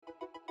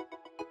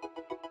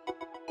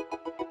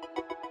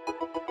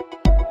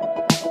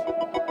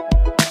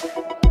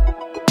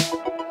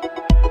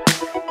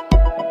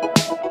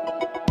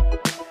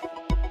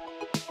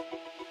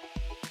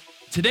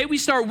Today we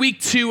start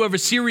week 2 of a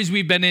series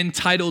we've been in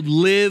titled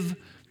Live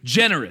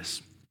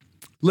Generous.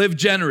 Live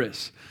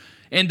Generous.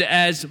 And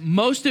as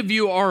most of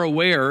you are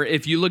aware,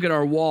 if you look at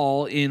our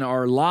wall in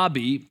our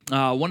lobby,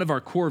 one of our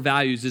core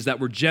values is that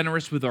we're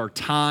generous with our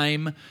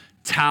time,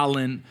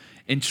 talent,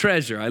 and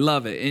treasure. I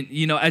love it. And,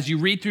 you know, as you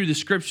read through the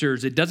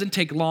scriptures, it doesn't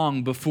take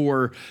long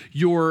before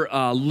you're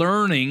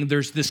learning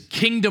there's this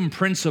kingdom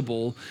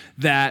principle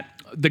that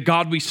the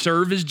God we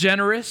serve is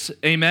generous,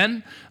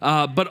 amen,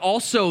 but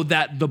also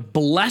that the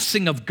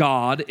blessing of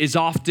God is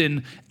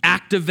often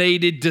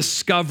activated,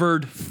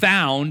 discovered,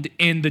 found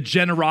in the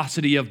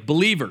generosity of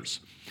believers.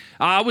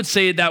 I would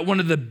say that one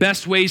of the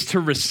best ways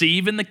to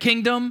receive in the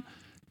kingdom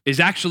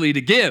is actually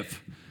to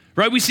give,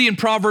 right? We see in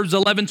Proverbs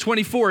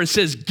 11:24, it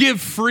says,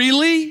 give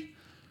freely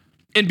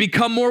and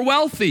become more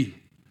wealthy.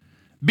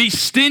 Be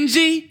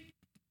stingy,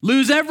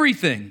 lose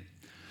everything.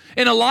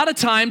 And a lot of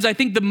times, I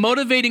think the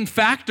motivating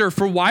factor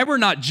for why we're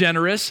not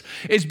generous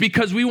is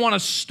because we want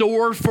to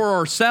store for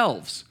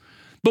ourselves.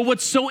 But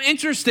what's so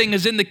interesting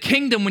is in the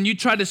kingdom, when you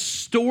try to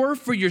store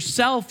for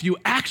yourself, you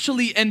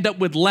actually end up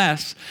with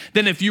less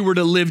than if you were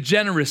to live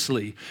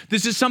generously.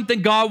 This is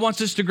something God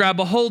wants us to grab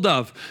a hold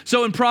of.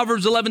 So in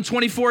Proverbs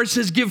 11:24, it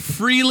says, give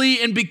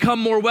freely and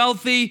become more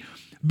wealthy.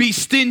 Be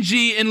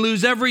stingy and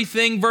lose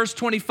everything. Verse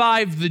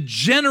 25, the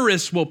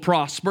generous will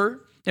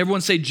prosper.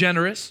 Everyone say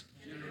generous.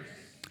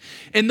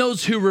 And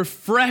those who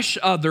refresh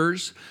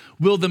others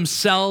will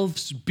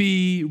themselves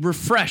be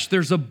refreshed.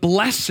 There's a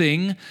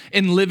blessing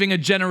in living a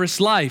generous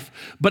life.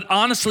 But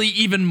honestly,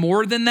 even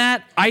more than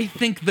that, I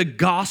think the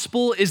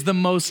gospel is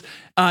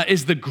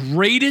the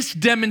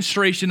greatest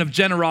demonstration of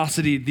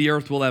generosity the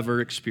earth will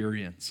ever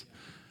experience.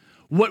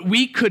 What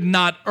we could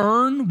not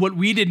earn, what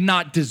we did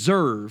not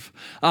deserve,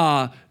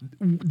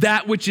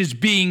 that which is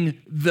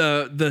being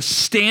the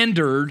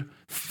standard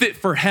fit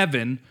for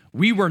heaven,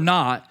 we were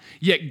not,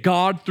 yet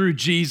God through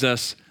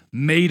Jesus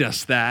made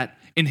us that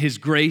in his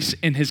grace,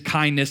 in his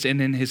kindness, and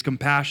in his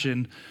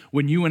compassion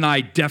when you and I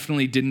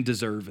definitely didn't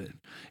deserve it.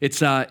 It's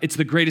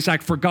the greatest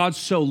act. For God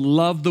so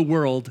loved the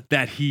world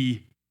that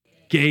he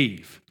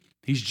gave.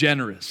 He's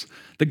generous.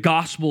 The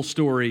gospel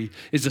story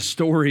is a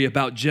story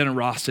about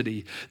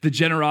generosity, the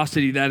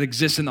generosity that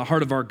exists in the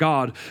heart of our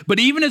God. But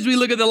even as we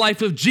look at the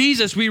life of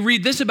Jesus, we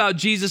read this about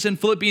Jesus in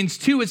Philippians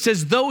 2. It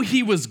says, though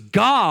he was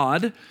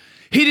God,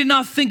 he did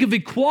not think of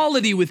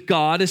equality with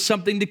God as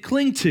something to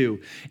cling to.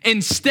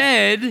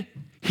 Instead,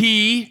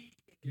 he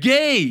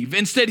gave.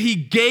 Instead, he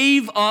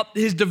gave up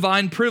his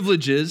divine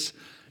privileges.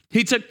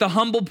 He took the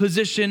humble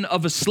position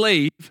of a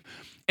slave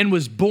and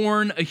was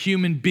born a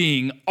human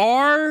being.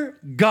 Our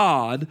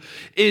God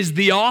is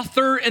the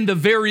author and the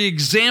very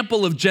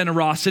example of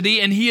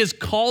generosity, and he has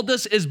called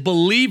us as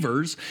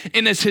believers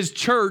and as his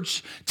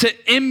church to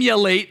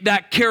emulate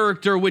that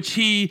character which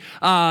he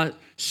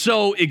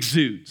so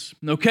exudes,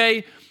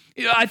 okay?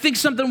 I think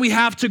something we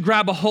have to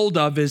grab a hold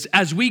of is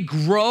as we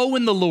grow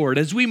in the Lord,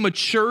 as we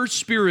mature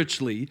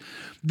spiritually,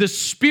 the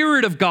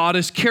Spirit of God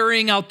is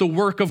carrying out the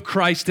work of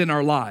Christ in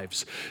our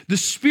lives. The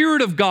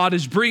Spirit of God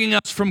is bringing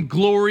us from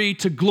glory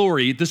to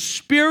glory. The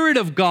Spirit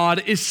of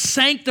God is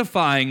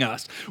sanctifying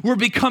us. We're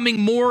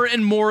becoming more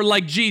and more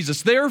like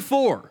Jesus.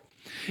 Therefore,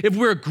 if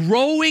we're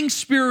growing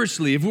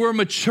spiritually, if we're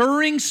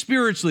maturing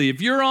spiritually,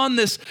 if you're on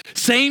this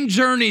same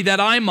journey that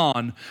I'm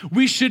on,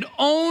 we should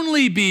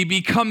only be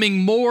becoming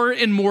more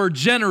and more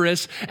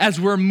generous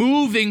as we're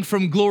moving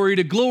from glory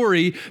to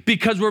glory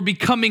because we're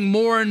becoming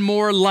more and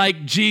more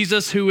like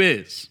Jesus who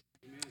is.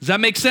 Does that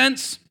make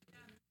sense?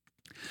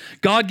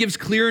 God gives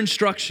clear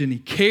instruction. He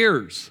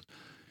cares.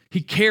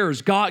 He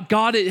cares.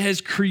 God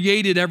has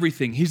created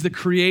everything. He's the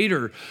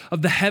creator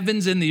of the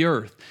heavens and the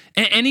earth.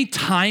 Any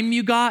time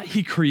you got,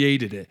 he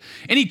created it.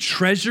 Any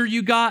treasure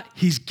you got,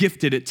 he's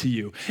gifted it to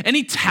you.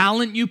 Any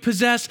talent you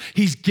possess,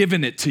 he's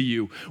given it to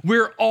you.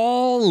 We're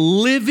all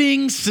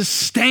living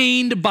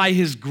sustained by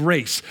his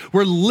grace.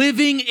 We're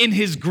living in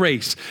his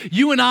grace.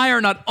 You and I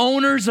are not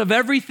owners of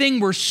everything.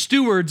 We're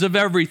stewards of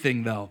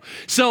everything, though.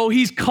 So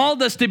he's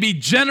called us to be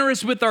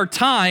generous with our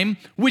time,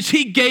 which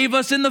he gave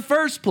us in the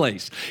first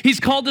place. He's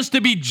called us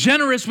to be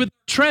generous with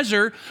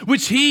treasure,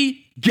 which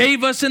he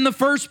gave us in the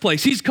first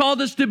place. He's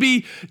called us to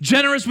be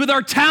generous with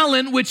our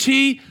talent, which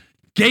he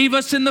gave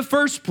us in the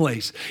first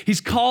place.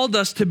 He's called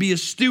us to be a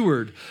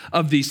steward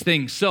of these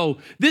things. So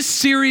this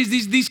series,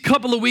 these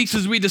couple of weeks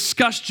as we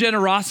discuss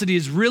generosity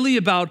is really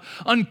about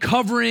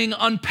uncovering,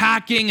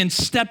 unpacking, and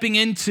stepping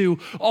into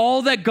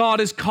all that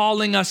God is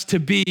calling us to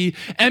be,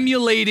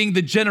 emulating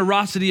the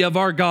generosity of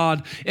our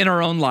God in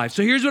our own life.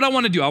 So here's what I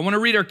want to do. I want to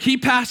read our key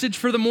passage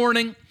for the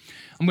morning.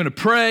 I'm going to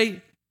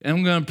pray, and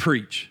I'm going to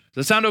preach.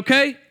 Does that sound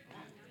okay?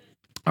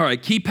 All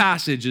right, key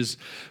passage is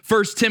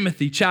 1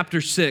 Timothy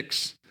chapter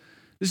 6.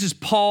 This is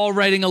Paul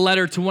writing a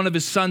letter to one of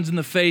his sons in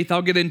the faith.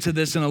 I'll get into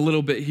this in a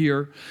little bit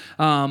here.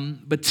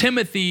 But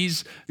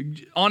Timothy's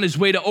on his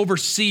way to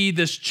oversee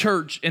this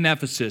church in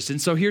Ephesus. And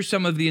so here's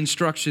some of the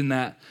instruction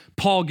that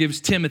Paul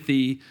gives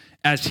Timothy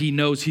as he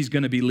knows he's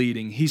going to be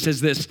leading. He says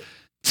this,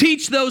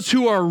 teach those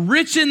who are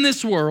rich in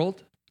this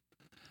world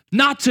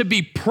not to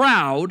be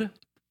proud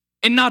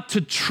and not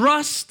to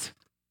trust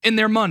in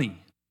their money,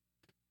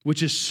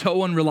 which is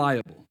so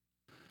unreliable.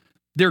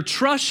 Their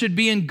trust should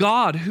be in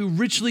God, who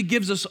richly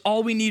gives us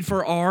all we need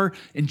for our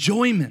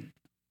enjoyment.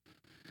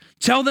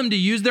 Tell them to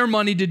use their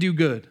money to do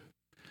good.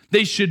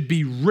 They should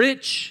be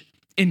rich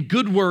in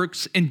good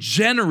works and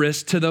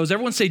generous to those,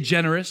 everyone say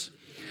generous,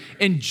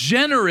 and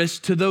generous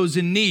to those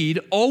in need,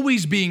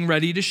 always being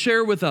ready to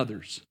share with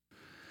others.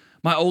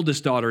 My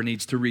oldest daughter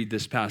needs to read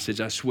this passage,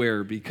 I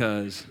swear,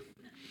 because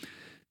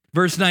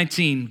verse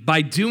 19,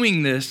 by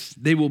doing this,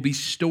 they will be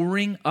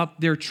storing up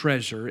their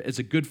treasure as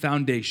a good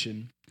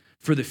foundation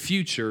for the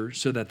future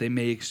so that they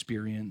may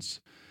experience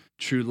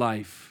true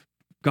life.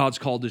 God's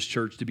called this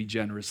church to be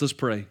generous. Let's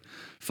pray.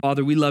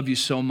 Father, we love you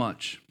so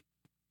much.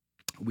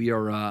 We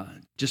are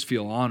just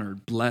feel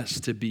honored,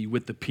 blessed to be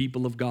with the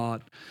people of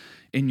God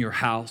in your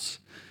house.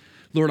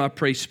 Lord, I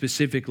pray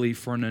specifically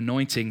for an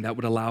anointing that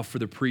would allow for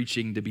the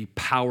preaching to be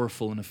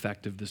powerful and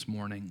effective this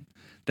morning,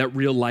 that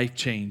real life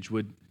change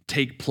would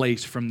take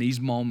place from these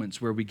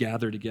moments where we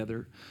gather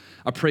together.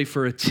 I pray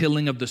for a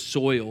tilling of the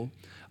soil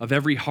of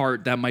every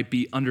heart that might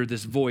be under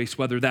this voice,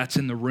 whether that's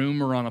in the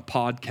room or on a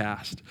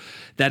podcast,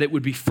 that it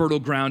would be fertile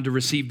ground to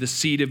receive the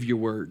seed of your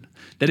word,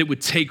 that it would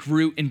take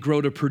root and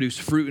grow to produce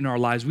fruit in our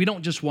lives. We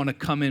don't just want to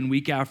come in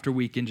week after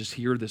week and just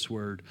hear this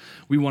word.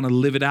 We want to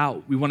live it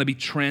out. We want to be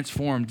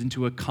transformed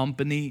into a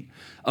company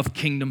of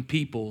kingdom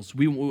peoples.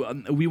 We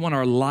want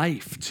our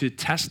life to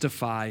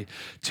testify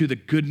to the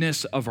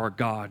goodness of our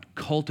God.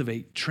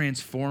 Cultivate,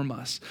 transform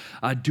us.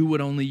 Do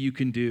what only you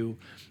can do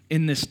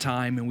in this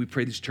time, and we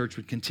pray this church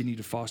would continue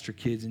to foster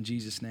kids in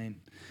Jesus'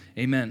 name.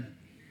 Amen.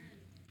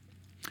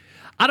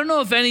 I don't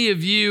know if any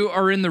of you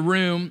are in the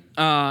room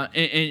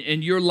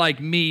and you're like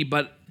me,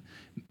 but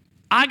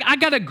I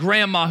got a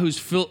grandma who's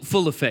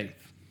full of faith.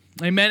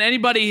 Amen.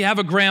 Anybody have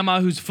a grandma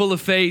who's full of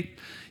faith?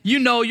 You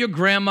know your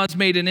grandma's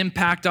made an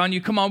impact on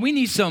you. Come on,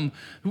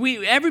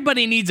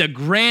 everybody needs a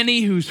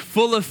granny who's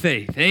full of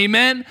faith.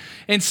 Amen?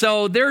 And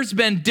so there's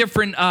been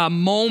different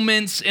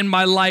moments in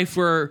my life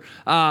where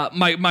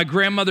my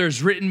grandmother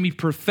has written me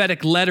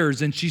prophetic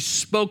letters, and she's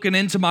spoken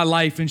into my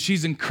life, and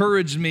she's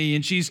encouraged me,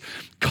 and she's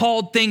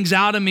called things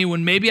out of me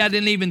when maybe I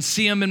didn't even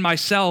see them in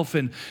myself.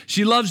 And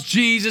she loves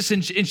Jesus,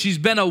 and she's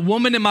been a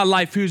woman in my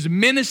life who's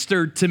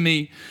ministered to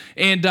me,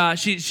 and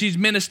she's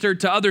ministered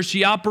to others.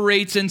 She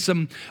operates in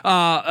some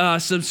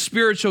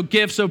spiritual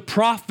gifts of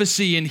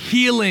prophecy and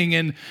healing,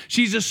 and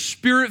she's a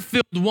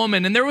spirit-filled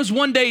woman. And there was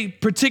one day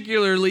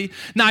particularly,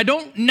 now I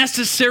don't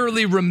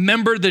necessarily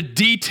remember the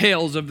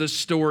details of the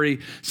story,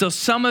 so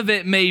some of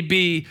it may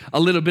be a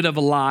little bit of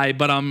a lie,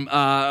 but I'm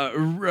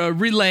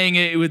relaying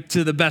it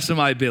to the best of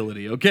my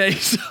ability, okay?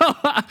 So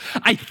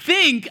I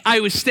think I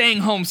was staying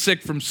home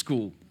sick from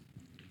school.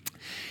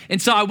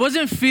 And so I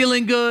wasn't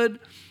feeling good.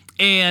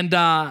 And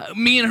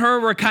me and her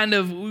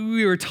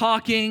we were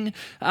talking,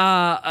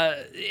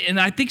 and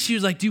I think she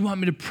was like, do you want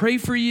me to pray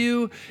for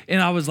you?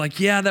 And I was like,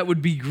 yeah, that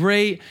would be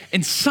great.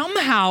 And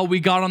somehow we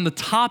got on the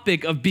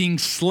topic of being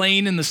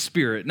slain in the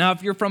Spirit. Now,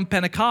 if you're from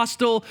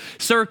Pentecostal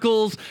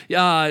circles,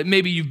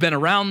 maybe you've been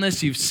around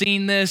this, you've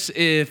seen this.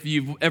 If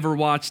you've ever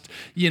watched,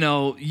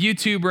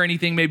 YouTube or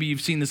anything, maybe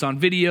you've seen this on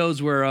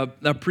videos where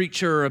a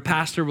preacher or a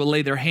pastor will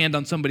lay their hand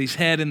on somebody's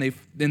head and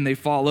they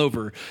fall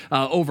over,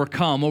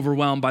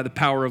 overwhelmed by the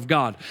power of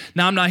God.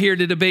 Now, I'm not here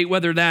to debate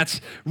whether that's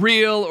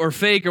real or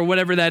fake or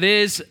whatever that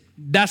is.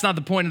 That's not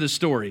the point of the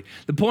story.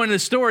 The point of the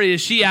story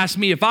is she asked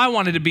me if I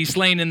wanted to be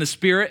slain in the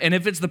Spirit, and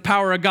if it's the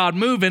power of God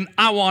moving,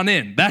 I want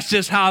in. That's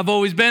just how I've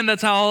always been.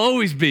 That's how I'll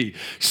always be.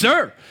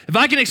 Sir, if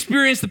I can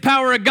experience the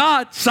power of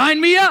God,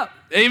 sign me up.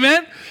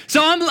 Amen.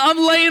 So I'm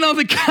laying on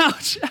the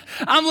couch.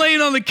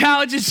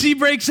 And she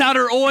breaks out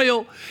her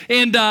oil,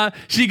 and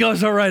she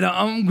goes, all right,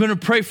 I'm going to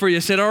pray for you. I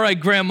said, all right,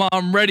 Grandma,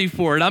 I'm ready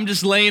for it. I'm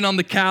just laying on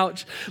the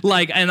couch,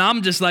 and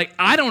I'm just like,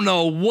 I don't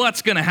know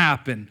what's going to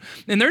happen.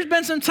 And there's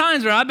been some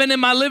times where I've been in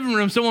my living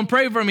room, someone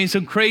prayed for me, and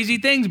some crazy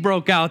things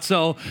broke out.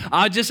 So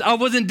I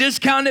wasn't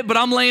discounting it, but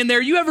I'm laying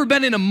there. You ever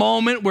been in a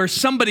moment where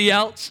somebody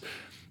else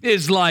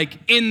is like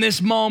in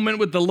this moment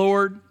with the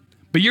Lord,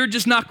 but you're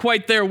just not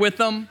quite there with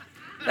them?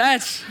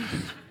 That's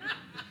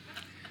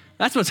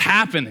what's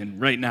happening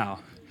right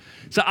now.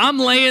 So I'm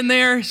laying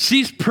there.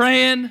 She's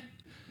praying.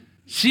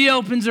 She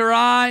opens her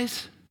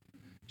eyes.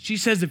 She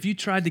says, if you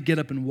tried to get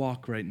up and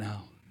walk right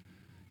now,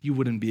 you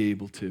wouldn't be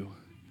able to.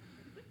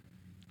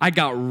 I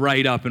got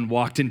right up and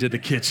walked into the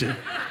kitchen.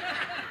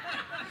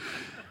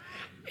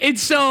 And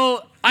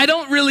so I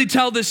don't really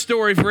tell this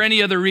story for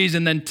any other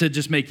reason than to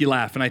just make you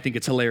laugh, and I think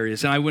it's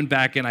hilarious. And I went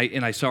back and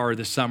I saw her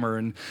this summer,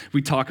 and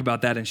we talk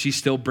about that, and she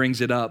still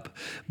brings it up.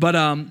 But,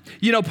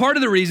 part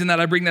of the reason that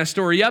I bring that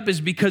story up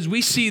is because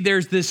we see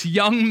there's this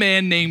young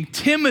man named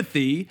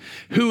Timothy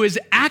who has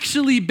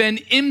actually been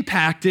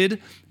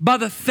impacted by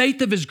the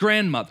faith of his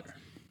grandmother.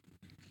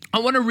 I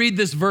want to read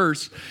this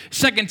verse.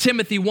 2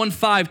 Timothy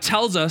 1:5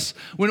 tells us,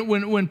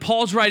 when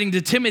Paul's writing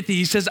to Timothy,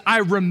 he says, I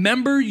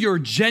remember your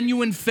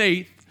genuine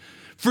faith,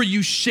 for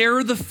you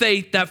share the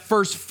faith that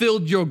first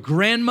filled your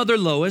grandmother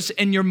Lois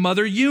and your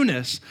mother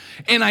Eunice.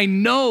 And I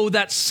know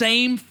that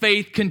same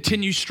faith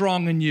continues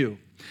strong in you.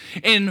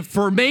 And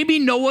for maybe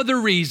no other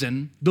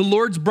reason, the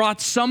Lord's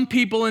brought some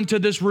people into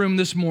this room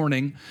this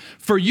morning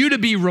for you to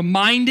be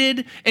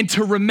reminded and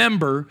to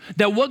remember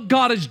that what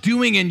God is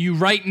doing in you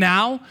right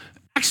now,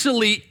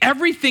 actually,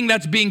 everything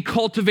that's being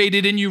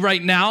cultivated in you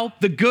right now,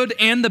 the good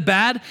and the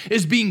bad,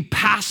 is being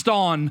passed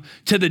on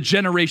to the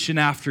generation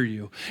after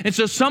you. And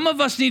so some of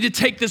us need to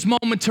take this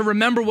moment to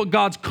remember what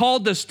God's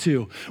called us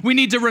to. We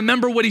need to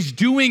remember what he's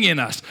doing in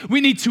us.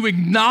 We need to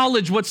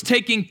acknowledge what's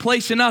taking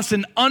place in us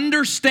and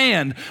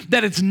understand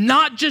that it's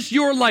not just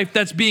your life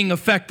that's being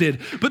affected,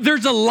 but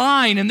there's a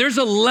line and there's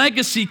a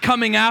legacy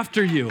coming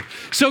after you.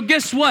 So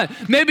guess what?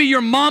 Maybe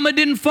your mama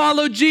didn't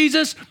follow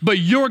Jesus, but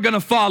you're going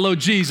to follow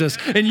Jesus.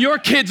 And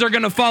your kids are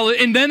going to follow,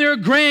 and then your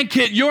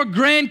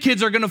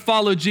grandkids are going to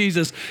follow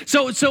Jesus.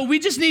 So we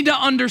just need to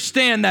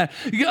understand that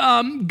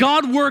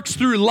God works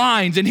through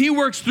lines and he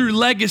works through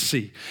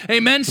legacy.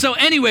 Amen. So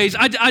anyways,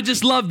 I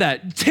just love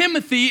that.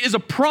 Timothy is a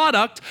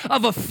product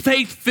of a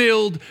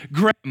faith-filled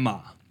grandma.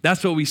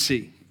 That's what we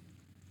see.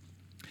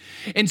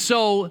 And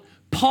so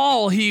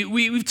Paul,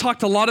 we've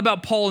talked a lot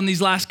about Paul in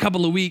these last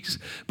couple of weeks,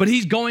 but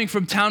he's going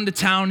from town to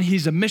town.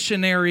 He's a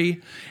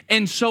missionary.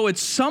 And so at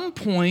some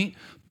point,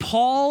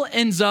 Paul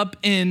ends up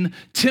in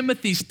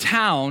Timothy's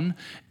town,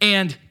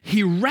 and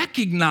he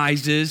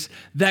recognizes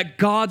that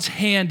God's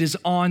hand is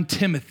on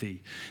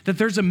Timothy, that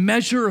there's a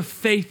measure of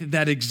faith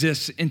that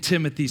exists in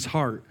Timothy's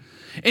heart.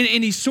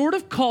 And he sort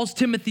of calls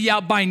Timothy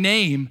out by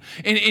name,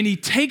 and he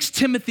takes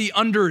Timothy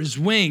under his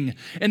wing.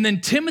 And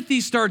then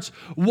Timothy starts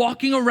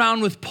walking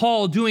around with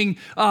Paul, doing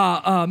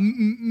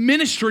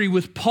ministry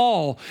with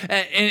Paul.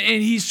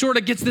 And he sort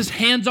of gets this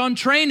hands-on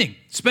training.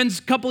 Spends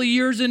a couple of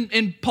years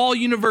in Paul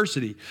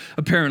University,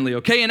 apparently,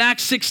 okay? In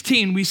Acts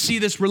 16, we see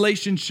this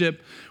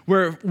relationship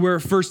where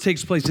it first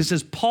takes place. It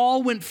says,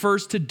 Paul went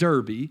first to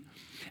Derbe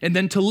and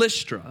then to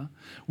Lystra,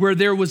 where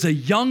there was a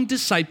young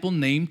disciple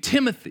named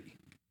Timothy.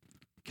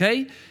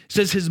 Okay? It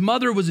says his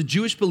mother was a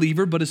Jewish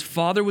believer, but his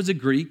father was a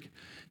Greek.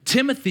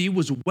 Timothy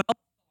was well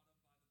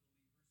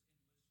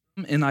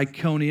in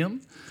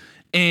Iconium,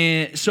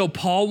 and so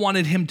Paul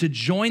wanted him to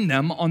join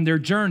them on their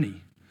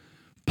journey.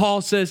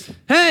 Paul says,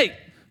 hey,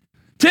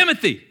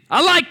 Timothy,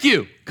 I like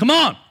you. Come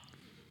on.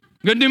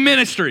 I'm going to do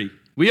ministry.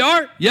 We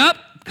are? Yep.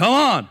 Come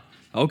on.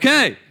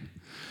 Okay.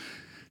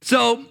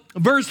 So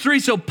verse 3,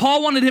 so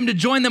Paul wanted him to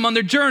join them on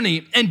their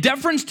journey. In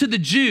deference to the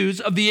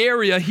Jews of the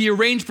area, he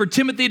arranged for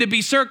Timothy to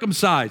be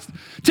circumcised.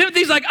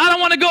 Timothy's like, I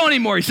don't want to go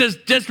anymore. He says,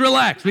 just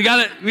relax. We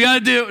got to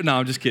do. No,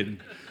 I'm just kidding.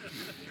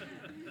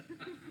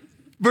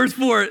 Verse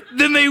 4,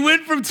 then they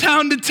went from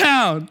town to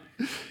town,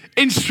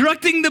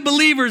 instructing the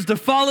believers to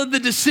follow the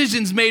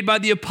decisions made by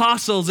the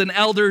apostles and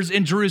elders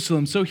in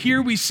Jerusalem. So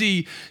here we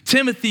see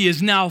Timothy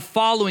is now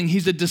following.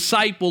 He's a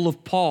disciple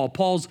of Paul.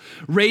 Paul's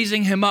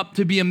raising him up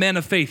to be a man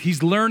of faith.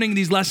 He's learning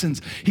these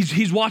lessons.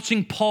 He's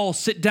watching Paul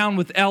sit down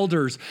with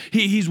elders.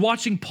 He's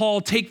watching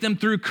Paul take them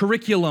through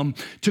curriculum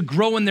to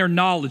grow in their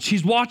knowledge.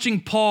 He's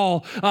watching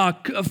Paul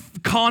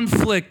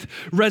conflict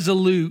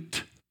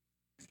resolute.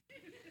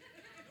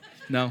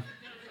 No.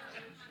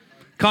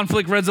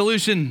 Conflict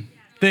resolution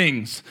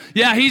things.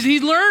 Yeah,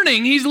 he's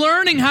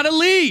learning how to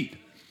lead.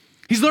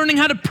 He's learning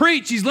how to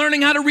preach. He's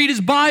learning how to read his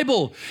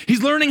Bible.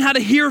 He's learning how to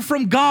hear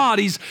from God.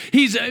 He's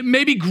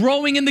maybe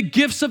growing in the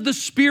gifts of the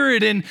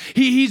Spirit, and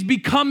he's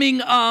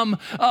becoming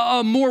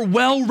a more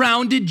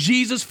well-rounded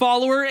Jesus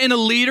follower and a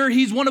leader.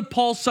 He's one of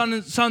Paul's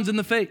sons in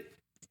the faith.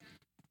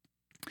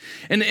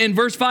 And in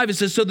verse 5, it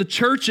says, so the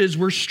churches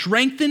were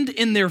strengthened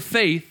in their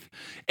faith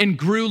and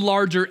grew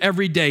larger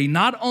every day.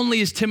 Not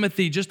only is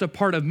Timothy just a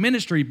part of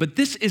ministry, but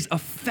this is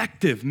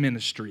effective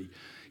ministry.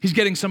 He's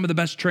getting some of the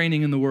best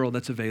training in the world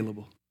that's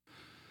available.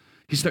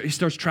 He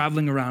starts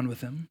traveling around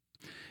with him.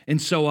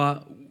 And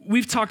so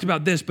we've talked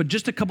about this, but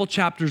just a couple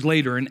chapters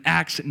later in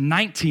Acts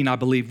 19, I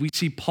believe, we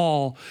see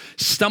Paul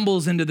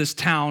stumbles into this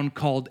town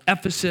called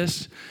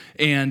Ephesus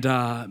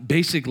and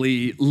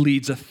basically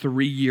leads a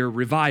 3-year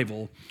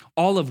revival,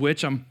 all of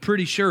which I'm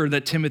pretty sure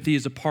that Timothy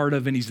is a part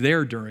of, and he's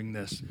there during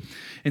this.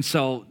 And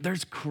so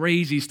there's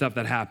crazy stuff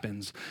that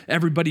happens.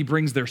 Everybody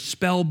brings their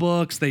spell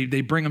books. They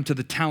bring them to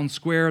the town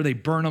square. They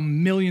burn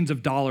them millions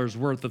of dollars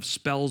worth of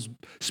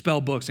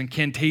spell books and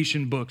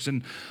cantation books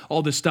and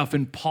all this stuff.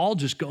 And Paul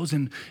just goes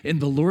and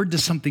the Lord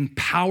does something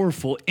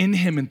powerful in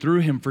him and through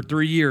him for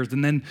 3 years.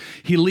 And then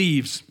he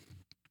leaves.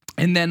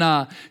 And then,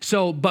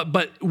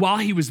 but while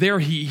he was there,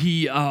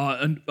 he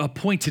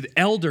appointed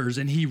elders,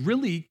 and he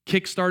really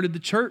kickstarted the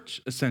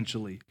church,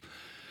 essentially.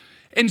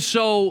 And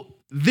so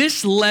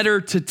this letter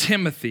to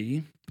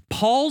Timothy,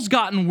 Paul's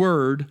gotten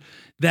word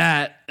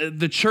that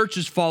the church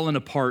has fallen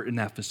apart in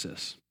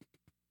Ephesus.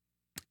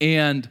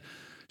 And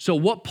so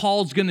what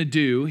Paul's going to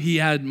do, he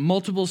had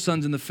multiple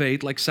sons in the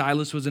faith, like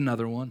Silas was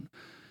another one.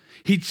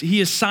 He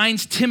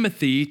assigns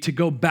Timothy to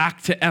go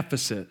back to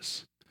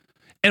Ephesus.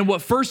 And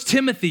what 1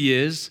 Timothy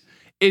is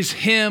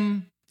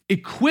him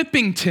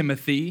equipping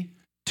Timothy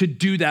to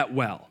do that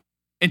well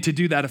and to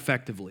do that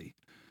effectively.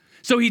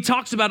 So he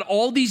talks about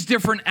all these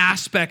different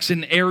aspects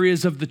and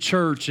areas of the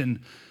church and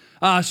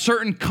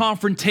certain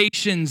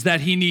confrontations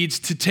that he needs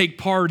to take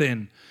part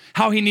in,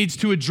 how he needs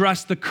to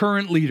address the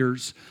current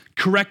leaders,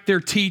 correct their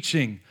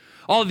teaching,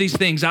 all of these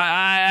things.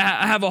 I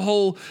have a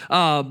whole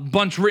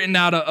bunch written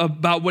out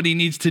about what he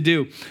needs to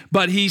do.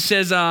 But he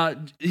says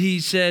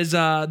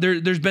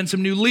there's been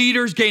some new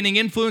leaders gaining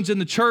influence in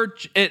the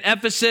church at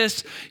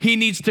Ephesus. He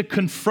needs to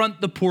confront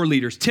the poor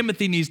leaders.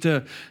 Timothy needs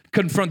to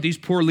confront these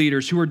poor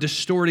leaders who are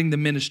distorting the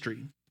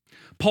ministry.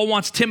 Paul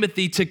wants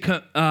Timothy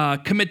to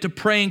commit to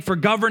praying for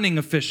governing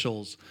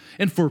officials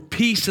and for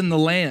peace in the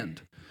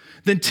land.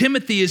 Then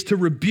Timothy is to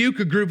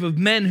rebuke a group of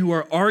men who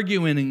are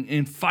arguing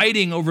and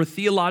fighting over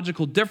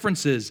theological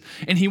differences,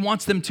 and he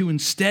wants them to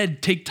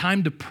instead take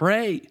time to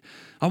pray.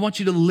 I want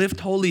you to lift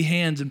holy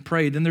hands and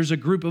pray. Then there's a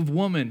group of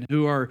women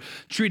who are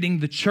treating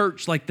the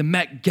church like the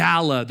Met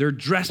Gala. They're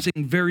dressing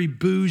very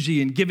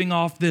bougie and giving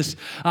off this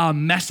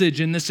message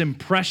and this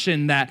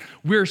impression that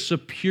we're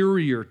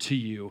superior to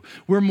you.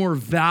 We're more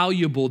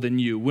valuable than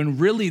you, when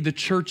really the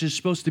church is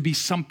supposed to be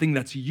something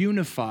that's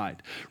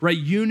unified, right?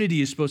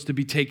 Unity is supposed to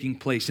be taking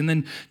place. And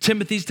then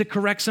Timothy's to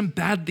correct some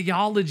bad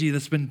theology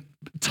that's been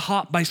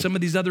taught by some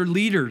of these other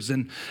leaders,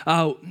 and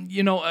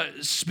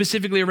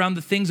specifically around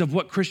the things of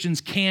what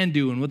Christians can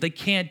do and what they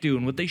can't do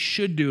and what they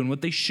should do and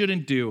what they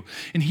shouldn't do.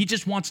 And he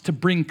just wants to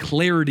bring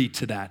clarity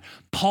to that.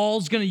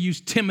 Paul's going to use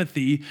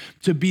Timothy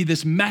to be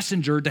this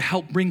messenger to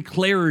help bring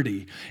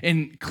clarity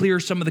and clear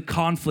some of the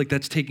conflict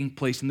that's taking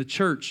place in the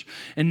church.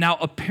 And now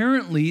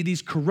apparently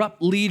these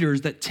corrupt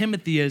leaders that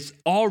Timothy has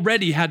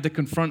already had to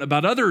confront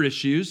about other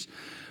issues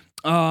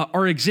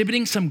are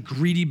exhibiting some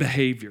greedy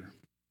behavior,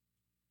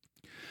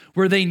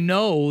 where they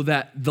know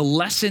that the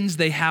lessons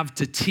they have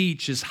to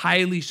teach is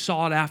highly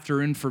sought after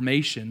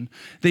information.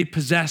 They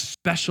possess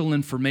special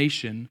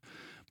information,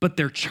 but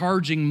they're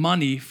charging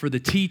money for the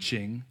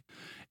teaching.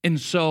 And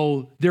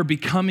so they're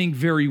becoming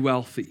very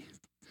wealthy.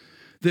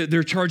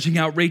 They're charging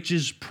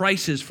outrageous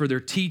prices for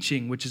their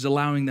teaching, which is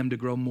allowing them to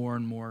grow more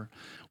and more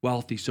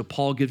wealthy. So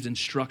Paul gives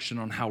instruction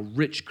on how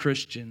rich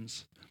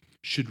Christians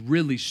should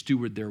really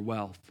steward their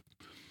wealth.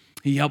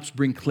 He helps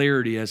bring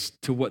clarity as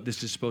to what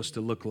this is supposed to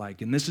look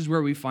like. And this is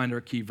where we find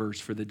our key verse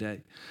for the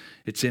day.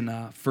 It's in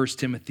 1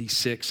 Timothy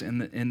 6,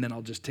 and then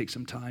I'll just take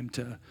some time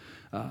to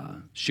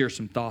share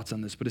some thoughts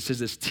on this. But it says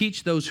this: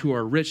 teach those who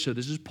are rich. So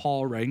this is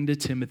Paul writing to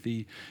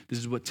Timothy. This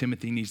is what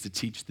Timothy needs to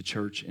teach the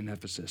church in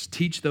Ephesus.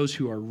 Teach those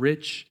who are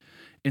rich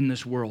in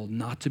this world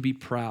not to be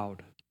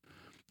proud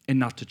and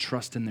not to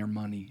trust in their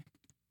money.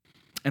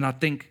 And I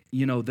think,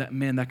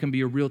 that can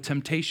be a real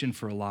temptation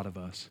for a lot of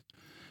us.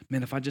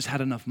 Man, if I just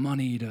had enough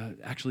money to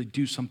actually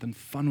do something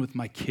fun with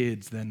my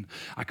kids, then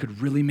I could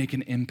really make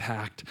an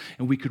impact,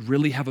 and we could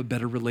really have a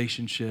better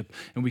relationship,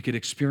 and we could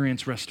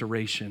experience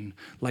restoration.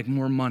 Like,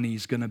 more money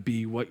is going to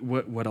be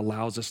what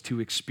allows us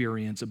to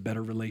experience a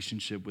better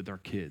relationship with our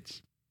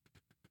kids.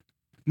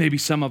 Maybe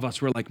some of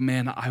us were like,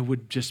 man, I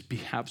would just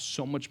have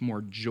so much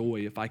more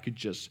joy if I could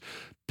just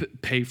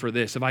pay for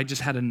this. If I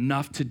just had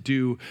enough to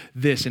do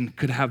this and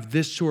could have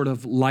this sort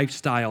of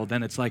lifestyle,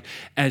 then it's like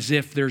as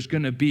if there's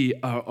going to be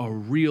a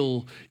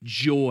real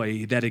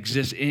joy that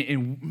exists.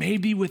 And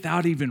maybe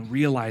without even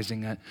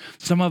realizing it,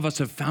 some of us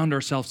have found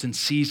ourselves in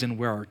season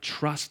where our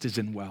trust is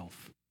in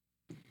wealth.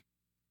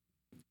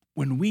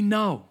 When we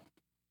know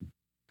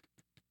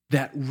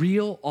that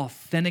real,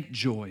 authentic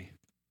joy,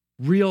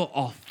 real,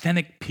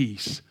 authentic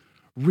peace,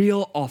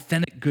 real,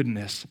 authentic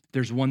goodness,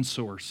 there's one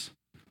source,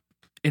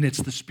 and it's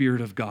the Spirit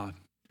of God.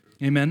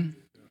 Amen?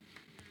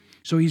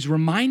 So he's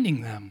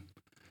reminding them,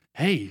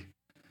 hey,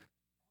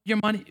 your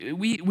money,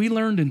 we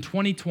learned in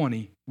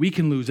 2020, we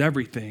can lose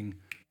everything,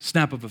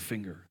 snap of a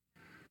finger,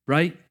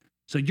 right?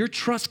 So your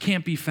trust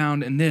can't be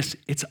found in this.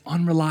 It's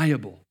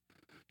unreliable.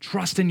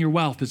 Trust in your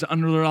wealth is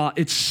unreliable.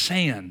 It's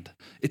sand.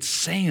 It's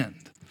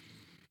sand.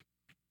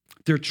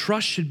 Their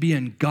trust should be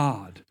in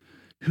God,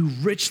 who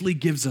richly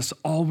gives us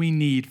all we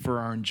need for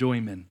our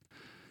enjoyment.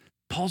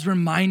 Paul's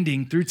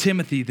reminding through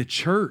Timothy, the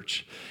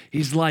church,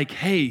 he's like,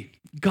 hey,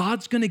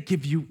 God's going to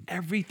give you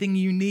everything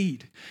you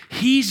need.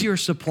 He's your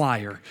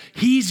supplier.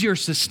 He's your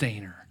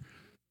sustainer.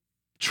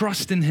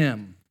 Trust in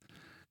him.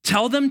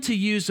 Tell them to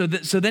use,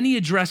 so then he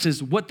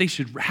addresses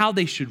how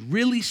they should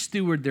really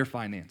steward their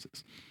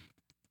finances.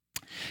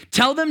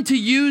 Tell them to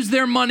use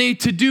their money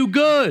to do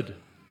good.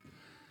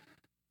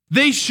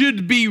 They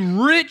should be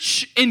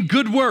rich in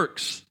good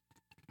works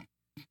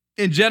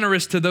and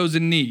generous to those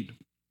in need,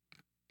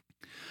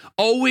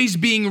 always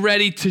being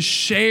ready to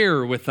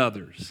share with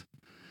others.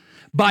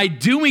 By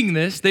doing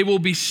this, they will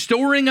be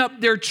storing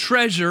up their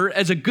treasure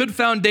as a good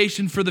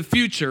foundation for the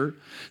future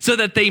so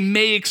that they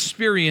may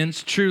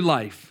experience true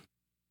life.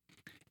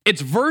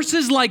 It's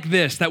verses like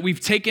this that we've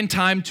taken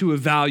time to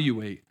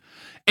evaluate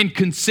and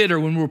consider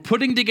when we're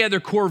putting together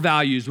core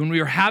values, when we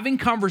are having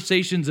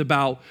conversations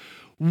about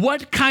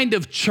what kind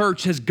of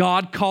church has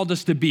God called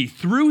us to be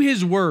through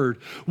his word.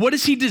 What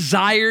does he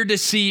desire to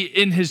see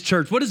in his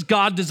church? What does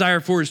God desire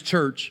for his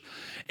church?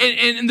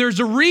 And there's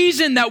a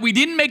reason that we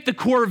didn't make the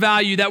core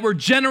value that we're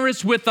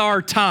generous with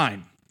our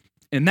time.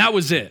 And that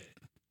was it.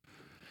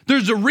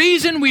 There's a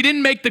reason we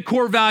didn't make the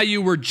core value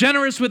we're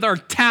generous with our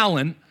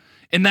talent.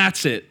 and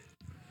that's it.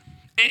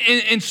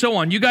 And so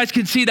on. You guys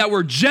can see that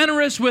we're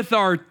generous with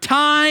our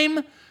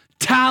time,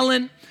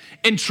 talent,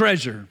 and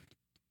treasure.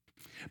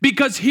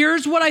 Because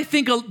here's what I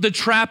think the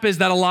trap is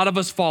that a lot of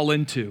us fall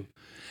into.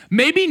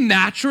 Maybe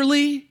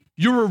naturally,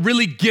 you're a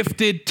really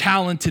gifted,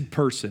 talented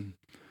person.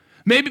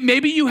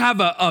 Maybe you have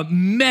a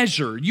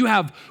measure. You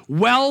have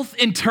wealth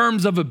in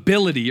terms of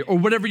ability or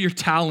whatever your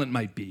talent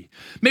might be.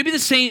 Maybe the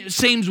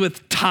same's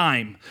with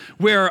time,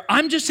 where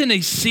I'm just in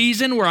a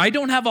season where I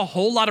don't have a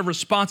whole lot of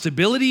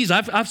responsibilities.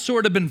 I've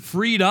sort of been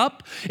freed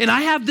up, and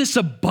I have this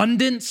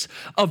abundance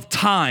of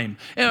time.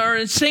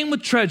 Or same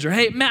with treasure.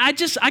 Hey, man,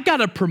 I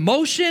got a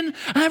promotion.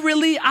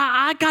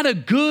 I got a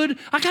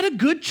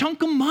good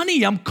chunk of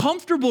money. I'm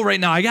comfortable right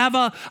now. I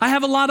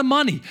have a lot of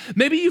money.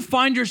 Maybe you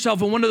find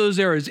yourself in one of those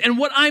areas, and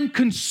what I'm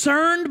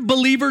concerned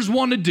believers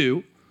want to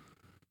do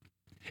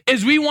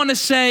is we want to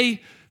say,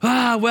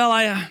 I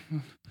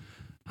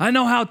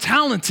know how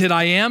talented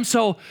I am,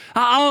 so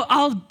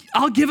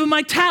I'll give him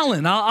my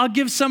talent. I'll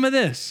give some of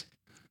this.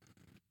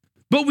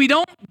 But we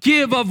don't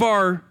give of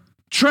our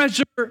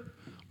treasure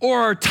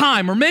or our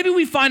time. Or maybe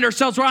we find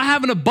ourselves where I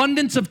have an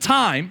abundance of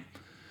time,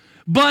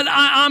 but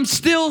I'm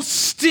still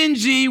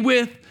stingy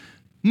with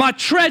my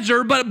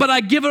treasure, but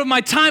I give it my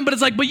time, but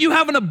it's like, but you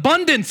have an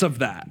abundance of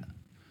that,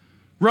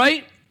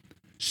 right?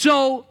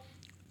 So,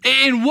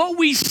 and what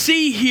we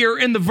see here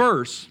in the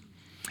verse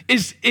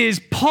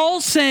is Paul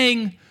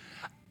saying,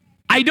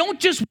 I don't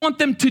just want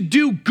them to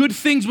do good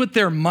things with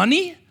their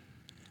money.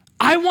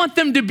 I want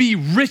them to be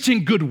rich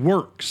in good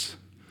works.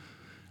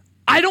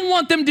 I don't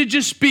want them to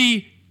just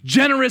be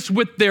generous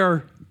with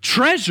their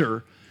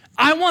treasure.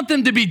 I want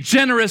them to be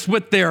generous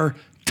with their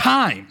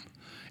time.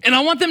 And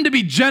I want them to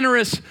be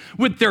generous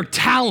with their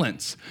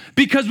talents.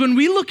 Because when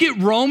we look at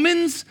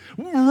Romans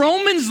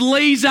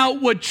lays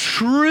out what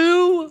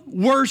true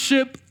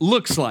worship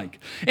looks like.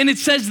 And it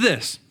says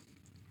this,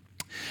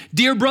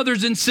 dear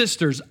brothers and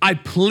sisters, I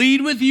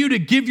plead with you to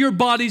give your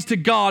bodies to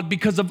God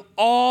because of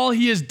all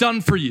he has done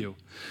for you.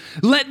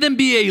 Let them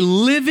be a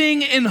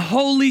living and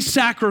holy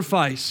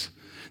sacrifice,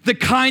 the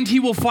kind he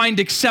will find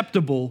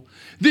acceptable.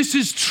 This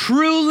is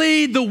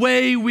truly the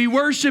way we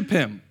worship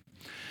him.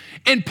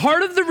 And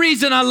part of the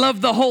reason I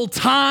love the whole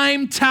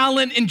time,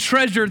 talent, and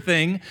treasure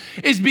thing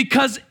is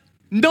because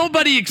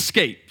nobody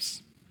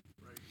escapes.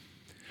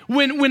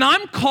 When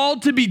I'm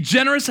called to be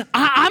generous,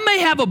 I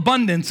may have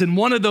abundance in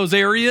one of those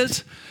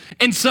areas.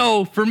 And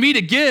so for me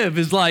to give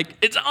is like,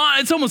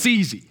 it's almost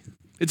easy.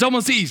 It's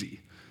almost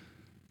easy.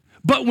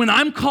 But when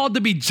I'm called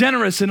to be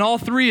generous in all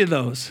three of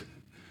those,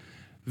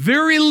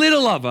 very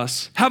little of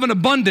us have an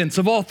abundance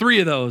of all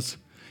three of those.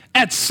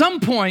 At some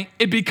point,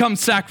 it becomes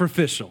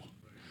sacrificial.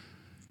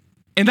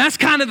 And that's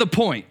kind of the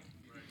point.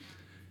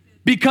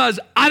 Because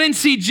I didn't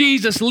see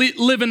Jesus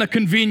living a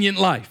convenient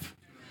life.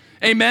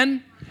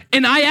 Amen?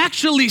 And I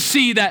actually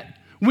see that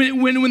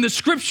when the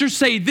scriptures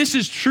say this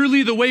is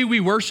truly the way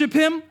we worship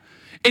him,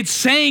 it's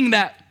saying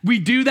that we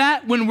do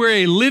that when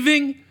we're a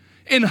living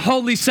and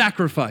holy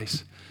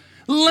sacrifice.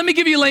 Let me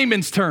give you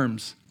layman's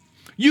terms.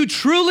 You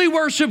truly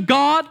worship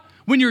God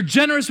when you're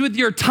generous with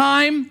your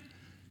time,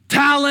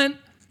 talent,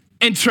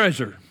 and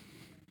treasure.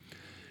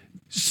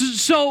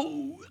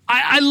 So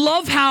I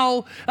love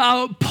how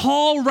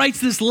Paul writes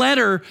this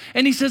letter,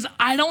 and he says,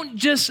 I don't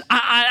just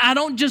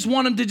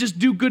want them to just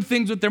do good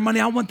things with their money.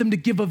 I want them to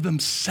give of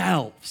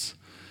themselves.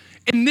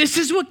 And this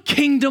is what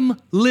kingdom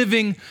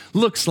living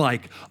looks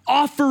like.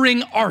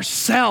 Offering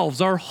ourselves,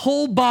 our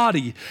whole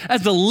body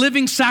as a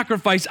living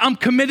sacrifice. I'm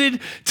committed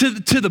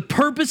to the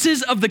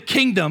purposes of the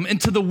kingdom and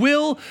to the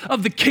will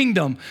of the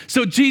kingdom.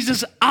 So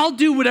Jesus, I'll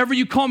do whatever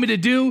you call me to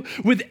do.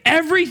 With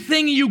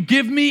everything you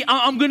give me,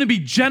 I'm going to be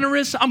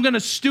generous. I'm going to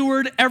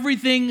steward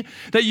everything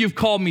that you've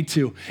called me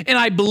to. And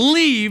I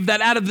believe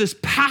that out of this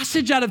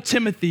passage out of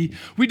Timothy,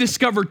 we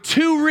discover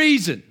two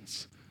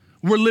reasons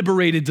we're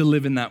liberated to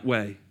live in that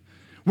way,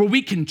 where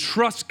we can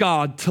trust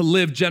God to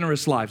live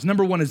generous lives.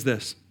 Number one is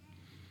this: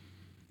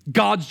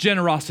 God's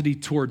generosity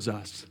towards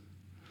us.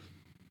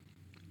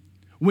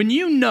 When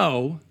you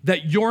know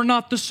that you're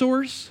not the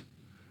source,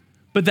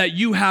 but that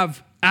you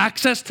have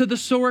access to the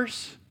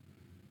source,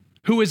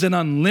 who is an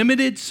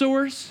unlimited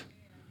source,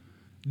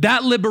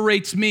 that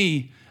liberates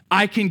me.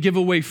 I can give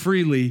away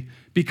freely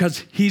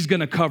because he's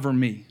gonna cover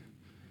me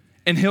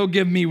and he'll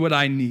give me what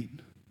I need.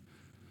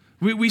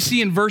 We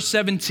see in verse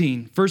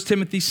 17, 1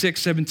 Timothy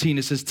 6:17,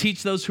 it says,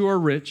 teach those who are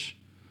rich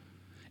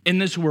in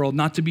this world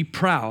not to be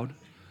proud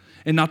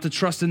and not to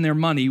trust in their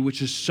money, which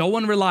is so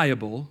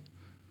unreliable.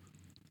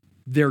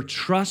 Their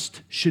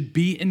trust should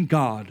be in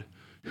God,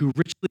 who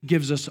richly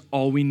gives us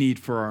all we need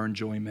for our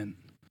enjoyment.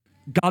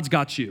 God's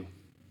got you.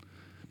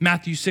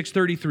 Matthew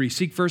 6:33,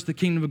 seek first the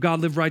kingdom of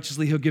God, live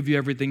righteously, he'll give you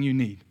everything you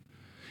need.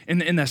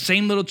 In that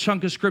same little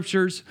chunk of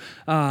scriptures,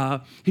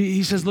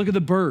 he says, look at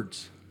the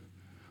birds,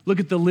 look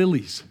at the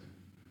lilies.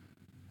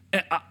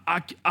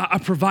 I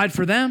provide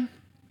for them.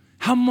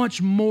 How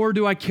much more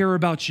do I care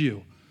about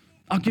you?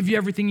 I'll give you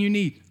everything you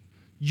need.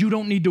 You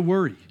don't need to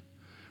worry,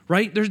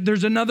 right?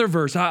 There's another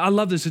verse. I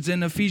love this. It's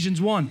in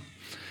Ephesians 1.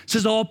 It It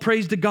says, all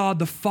praise to God,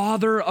 the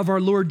Father of our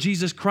Lord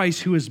Jesus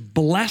Christ, who has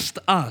blessed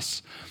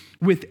us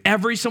with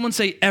someone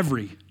say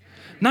every,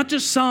 not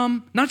just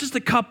some, not just a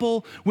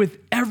couple, with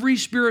every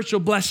spiritual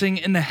blessing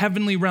in the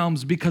heavenly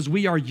realms because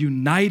we are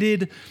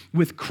united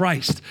with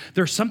Christ.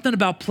 There's something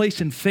about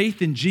placing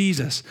faith in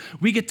Jesus.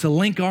 We get to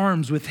link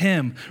arms with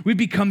him. We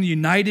become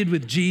united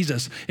with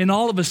Jesus. And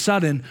all of a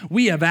sudden,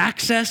 we have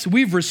access.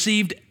 We've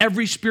received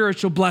every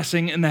spiritual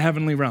blessing in the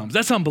heavenly realms.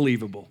 That's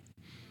unbelievable.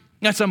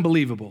 That's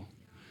unbelievable.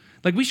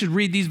 Like, we should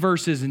read these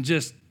verses and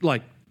just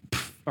like,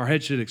 our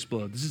head should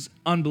explode. This is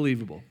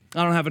unbelievable.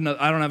 I don't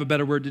have a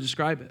better word to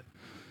describe it.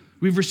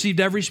 We've received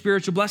every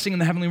spiritual blessing in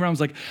the heavenly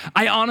realms. Like,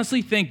 I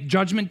honestly think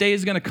Judgment Day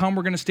is going to come.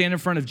 We're going to stand in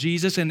front of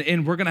Jesus,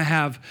 and we're going to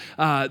have,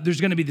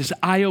 there's going to be this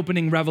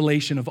eye-opening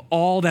revelation of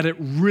all that it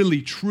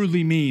really,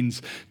 truly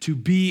means to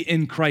be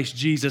in Christ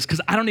Jesus,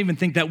 because I don't even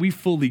think that we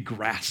fully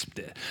grasped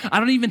it.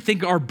 I don't even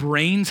think our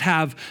brains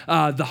have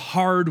the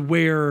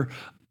hardware,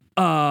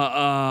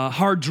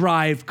 hard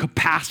drive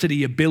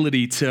capacity,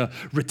 ability to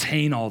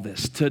retain all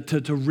this,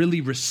 to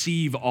really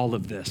receive all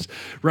of this,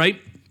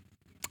 right?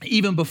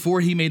 Even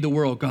before he made the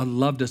world, God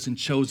loved us and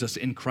chose us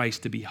in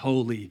Christ to be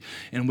holy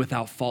and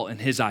without fault in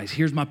his eyes.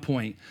 Here's my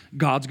point.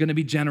 God's going to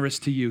be generous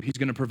to you. He's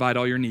going to provide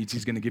all your needs.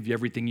 He's going to give you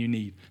everything you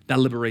need. That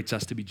liberates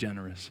us to be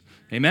generous.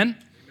 Amen?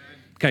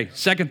 Okay,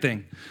 second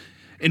thing.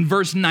 In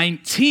verse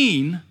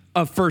 19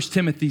 of 1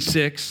 Timothy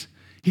 6,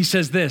 he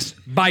says this,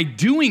 by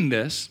doing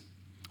this,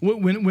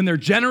 when they're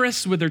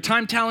generous with their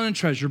time, talent, and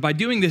treasure, by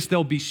doing this,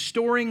 they'll be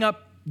storing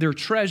up their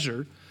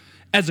treasure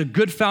as a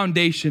good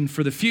foundation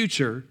for the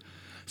future,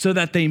 so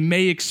that they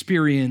may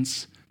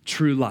experience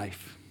true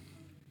life.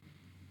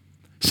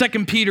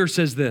 2 Peter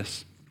says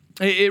this.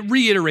 It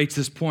reiterates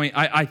this point,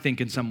 I think,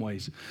 in some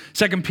ways.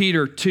 2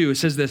 Peter 2, it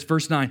says this,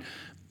 verse 9.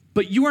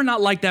 But you are not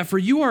like that, for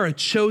you are a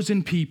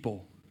chosen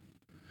people.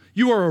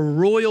 You are a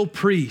royal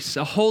priest,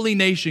 a holy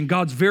nation,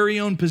 God's very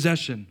own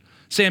possession.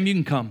 Sam, you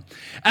can come.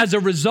 As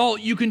a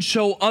result, you can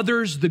show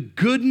others the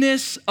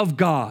goodness of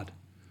God.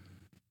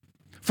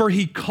 For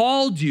he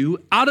called you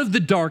out of the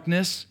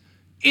darkness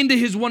into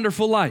his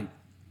wonderful light.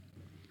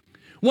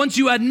 Once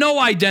you had no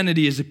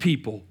identity as a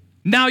people,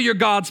 now you're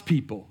God's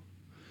people.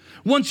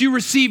 Once you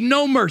received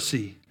no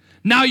mercy,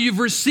 now you've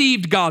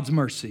received God's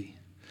mercy.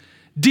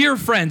 Dear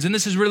friends, and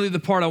this is really the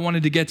part I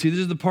wanted to get to. This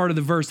is the part of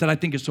the verse that I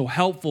think is so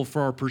helpful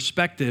for our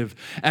perspective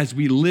as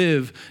we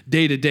live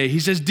day to day.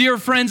 He says, dear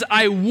friends,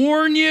 I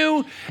warn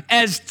you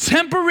as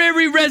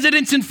temporary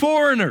residents and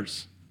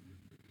foreigners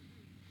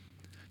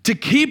to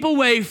keep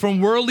away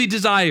from worldly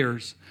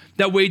desires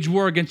that wage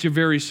war against your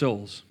very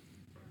souls.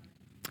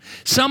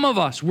 Some of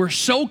us, we're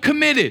so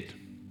committed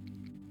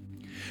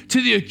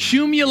to the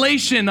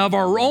accumulation of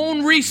our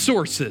own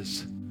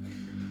resources,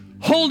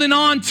 holding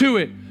on to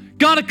it,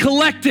 gotta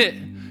collect it,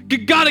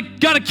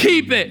 gotta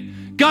keep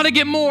it, gotta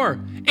get more.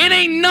 It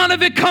ain't none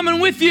of it coming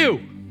with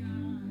you.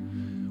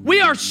 We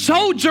are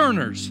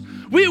sojourners.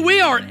 We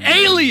are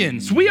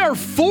aliens. We are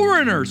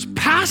foreigners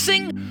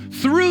passing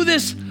through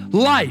this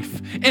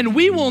life, and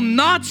we will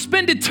not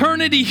spend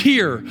eternity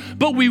here,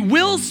 but we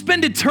will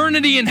spend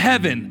eternity in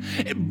heaven.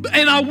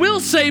 And I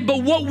will say,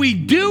 but what we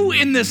do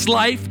in this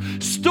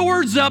life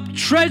stores up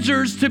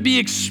treasures to be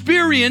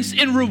experienced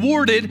and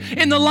rewarded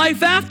in the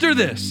life after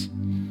this.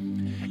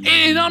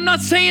 And I'm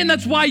not saying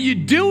that's why you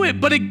do it,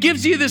 but it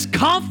gives you this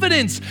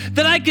confidence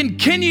that I can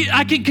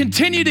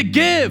continue to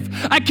give.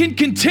 I can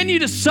continue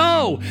to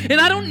sow.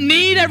 And I don't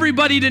need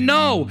everybody to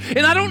know.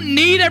 And I don't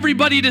need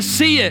everybody to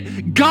see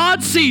it.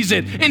 God sees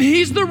it, and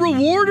he's the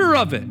rewarder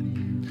of it.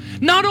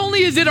 Not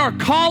only is it our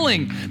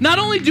calling, not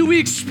only do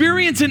we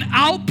experience an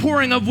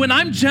outpouring of when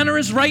I'm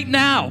generous right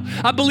now,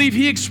 I believe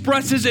he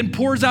expresses and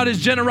pours out his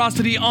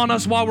generosity on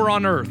us while we're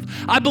on earth.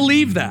 I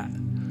believe that.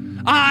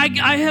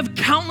 I have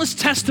countless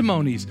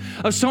testimonies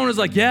of someone who's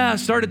like, yeah, I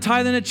started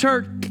tithing at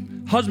church.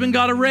 Husband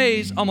got a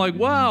raise. I'm like,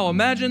 wow,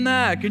 imagine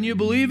that. Can you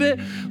believe it?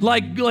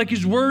 Like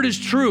his word is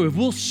true. If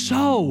we'll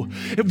sow,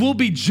 if we'll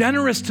be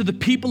generous to the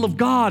people of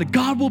God,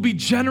 God will be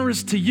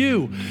generous to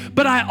you.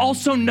 But I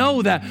also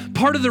know that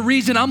part of the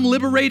reason I'm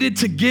liberated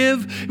to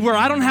give, where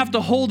I don't have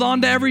to hold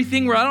on to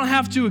everything, where I don't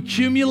have to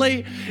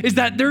accumulate, is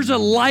that there's a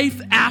life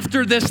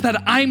after this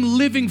that I'm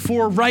living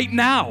for right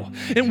now.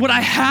 And what I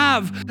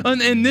have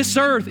in this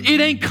earth, it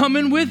ain't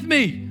coming with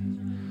me.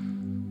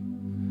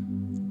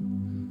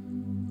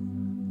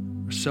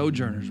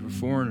 Sojourners, we're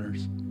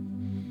foreigners.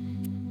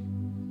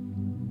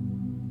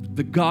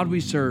 The God we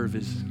serve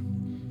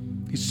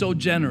he's so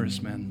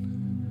generous, man.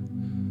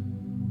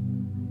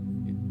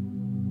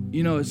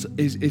 You know,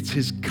 it's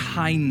his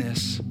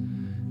kindness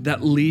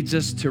that leads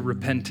us to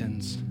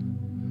repentance.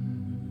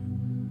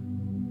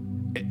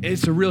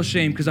 It's a real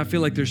shame because I feel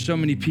like there's so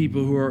many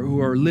people who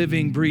are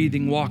living,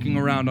 breathing, walking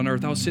around on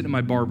earth. I was sitting in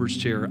my barber's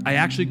chair. I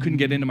actually couldn't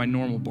get into my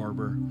normal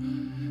barber.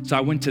 So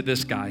I went to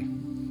this guy.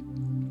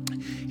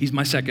 He's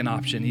my second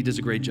option. He does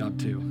a great job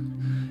too.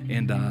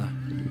 And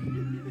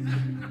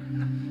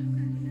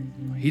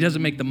he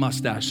doesn't make the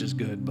mustache as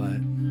good, but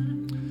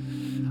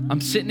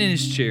I'm sitting in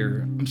his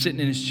chair. And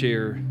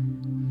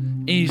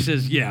he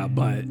says, yeah,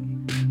 but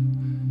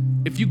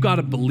if you got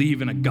to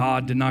believe in a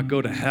God to not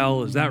go to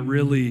hell, is that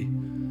really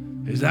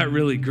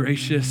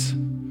gracious?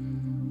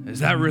 Is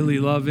that really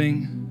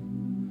loving?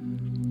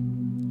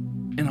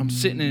 And I'm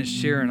sitting in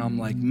his chair and I'm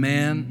like,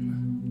 man,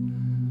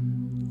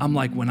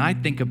 when I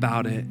think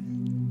about it,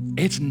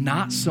 it's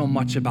not so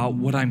much about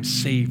what I'm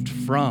saved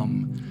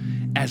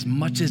from as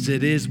much as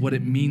it is what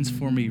it means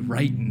for me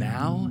right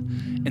now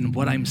and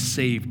what I'm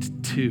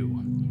saved to.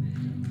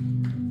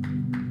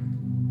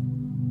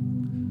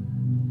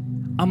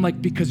 I'm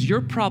like, because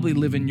you're probably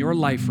living your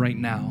life right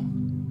now,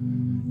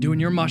 doing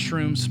your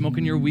mushrooms,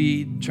 smoking your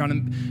weed,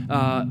 trying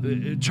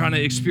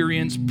to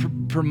experience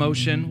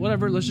promotion,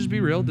 whatever. Let's just be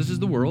real. This is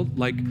the world.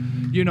 Like,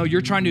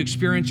 you're trying to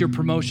experience your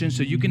promotion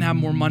so you can have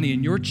more money,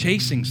 and you're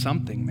chasing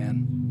something,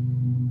 man.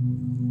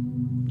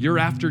 You're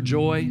after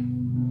joy.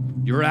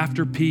 You're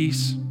after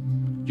peace.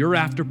 You're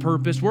after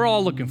purpose. We're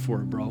all looking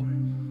for it, bro.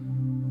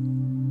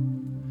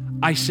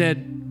 I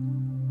said,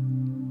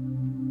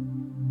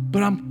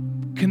 but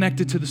I'm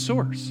connected to the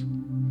source.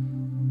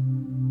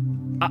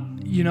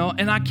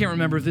 And I can't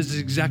remember if this is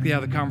exactly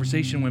how the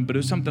conversation went, but it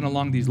was something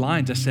along these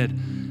lines. I said,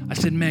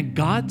 man,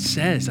 God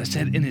says,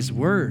 in his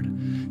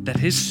word, that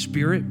his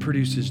spirit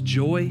produces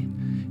joy,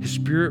 his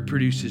spirit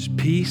produces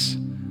peace.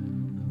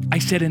 I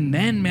said, and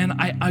then, man,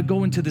 I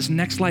go into this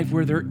next life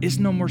where there is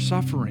no more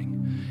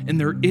suffering and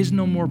there is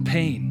no more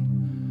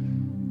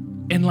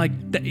pain.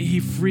 And he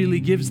freely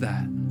gives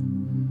that.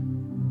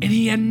 And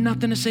he had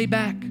nothing to say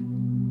back.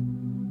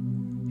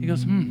 He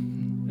goes, I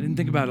didn't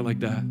think about it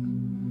like that.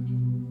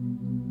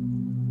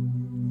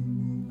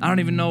 I don't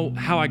even know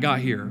how I got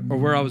here or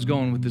where I was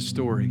going with this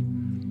story.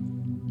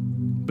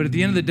 But at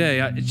the end of the day,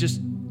 it's just,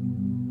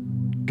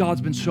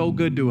 God's been so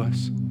good to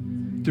us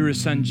through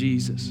his son,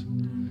 Jesus.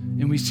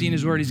 And we've seen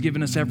his word. He's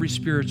given us every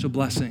spiritual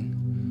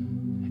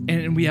blessing.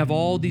 And we have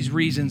all these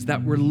reasons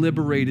that we're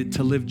liberated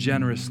to live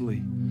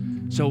generously.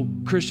 So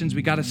Christians,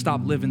 we got to stop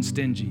living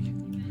stingy.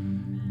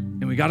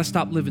 And we got to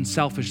stop living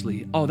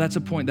selfishly. Oh, that's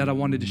a point that I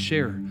wanted to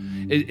share.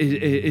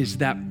 Is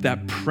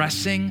that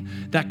pressing,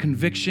 that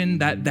conviction,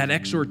 that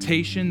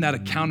exhortation, that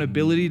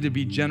accountability to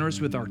be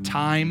generous with our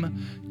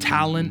time,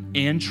 talent,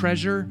 and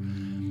treasure.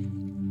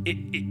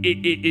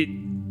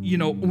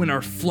 When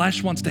our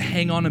flesh wants to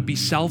hang on and be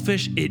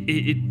selfish,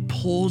 it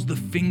pulls the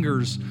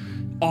fingers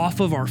off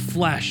of our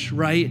flesh,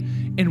 right?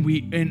 And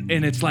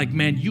it's like,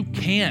 man, you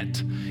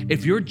can't.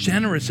 If you're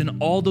generous in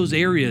all those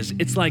areas,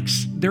 it's like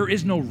there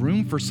is no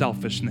room for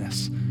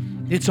selfishness.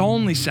 It's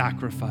only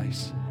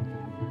sacrifice.